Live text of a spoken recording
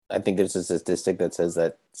I think there's a statistic that says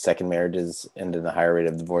that second marriages end in a higher rate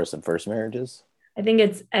of divorce than first marriages. I think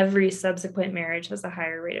it's every subsequent marriage has a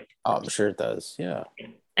higher rate of Oh, I'm divorce. sure it does. Yeah.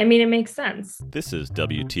 I mean, it makes sense. This is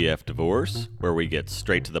WTF Divorce, where we get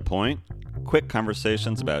straight to the point, quick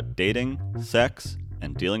conversations about dating, sex,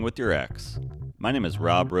 and dealing with your ex. My name is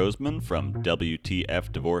Rob Roseman from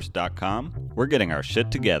WTFDivorce.com. We're getting our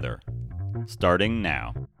shit together. Starting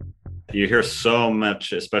now. You hear so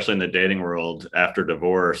much, especially in the dating world after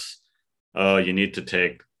divorce, oh, you need to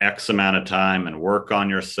take X amount of time and work on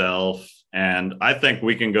yourself. And I think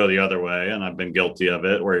we can go the other way, and I've been guilty of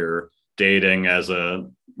it, where you're dating as a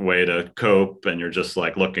way to cope and you're just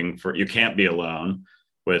like looking for, you can't be alone,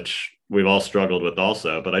 which we've all struggled with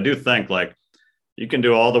also. But I do think like you can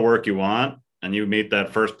do all the work you want and you meet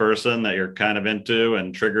that first person that you're kind of into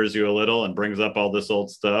and triggers you a little and brings up all this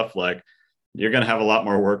old stuff, like you're going to have a lot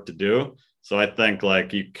more work to do. So I think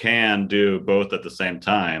like you can do both at the same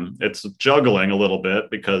time. It's juggling a little bit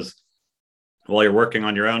because while you're working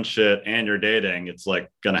on your own shit and you're dating, it's like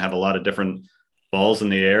going to have a lot of different balls in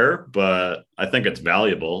the air, but I think it's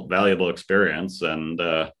valuable experience. And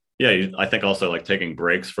I think also like taking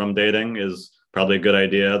breaks from dating is probably a good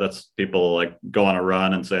idea. That's people like go on a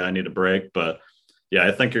run and say, I need a break. But yeah,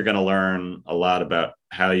 I think you're going to learn a lot about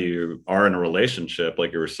how you are in a relationship,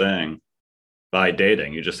 like you were saying, by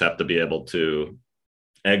dating. You just have to be able to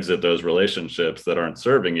exit those relationships that aren't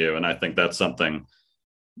serving you. And I think that's something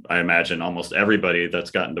I imagine almost everybody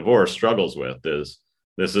that's gotten divorced struggles with is,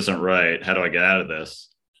 this isn't right. How do I get out of this?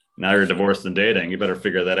 Now you're divorced and dating. You better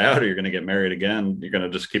figure that out or you're going to get married again. You're going to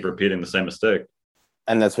just keep repeating the same mistake.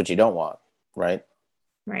 And that's what you don't want, right?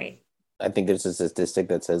 Right. I think there's a statistic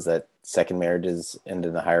that says that second marriages end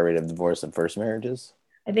in a higher rate of divorce than first marriages.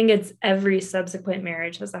 I think it's every subsequent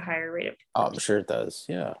marriage has a higher rate of Oh, divorce. I'm sure it does.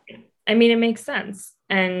 Yeah. I mean, it makes sense.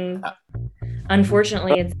 And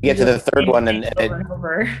unfortunately, it's You get to the third one and over and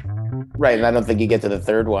over. right. And I don't think you get to the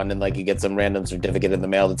third one and like you get some random certificate in the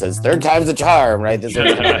mail that says third time's a charm, right? This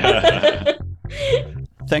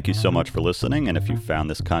Thank you so much for listening, and if you found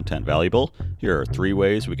this content valuable, here are 3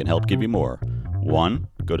 ways we can help give you more. 1,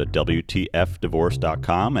 go to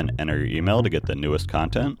WTFdivorce.com and enter your email to get the newest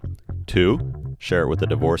content. 2, share it with a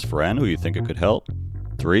divorced friend who you think it could help.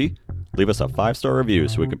 3, leave us a 5-star review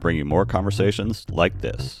so we can bring you more conversations like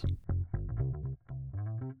this.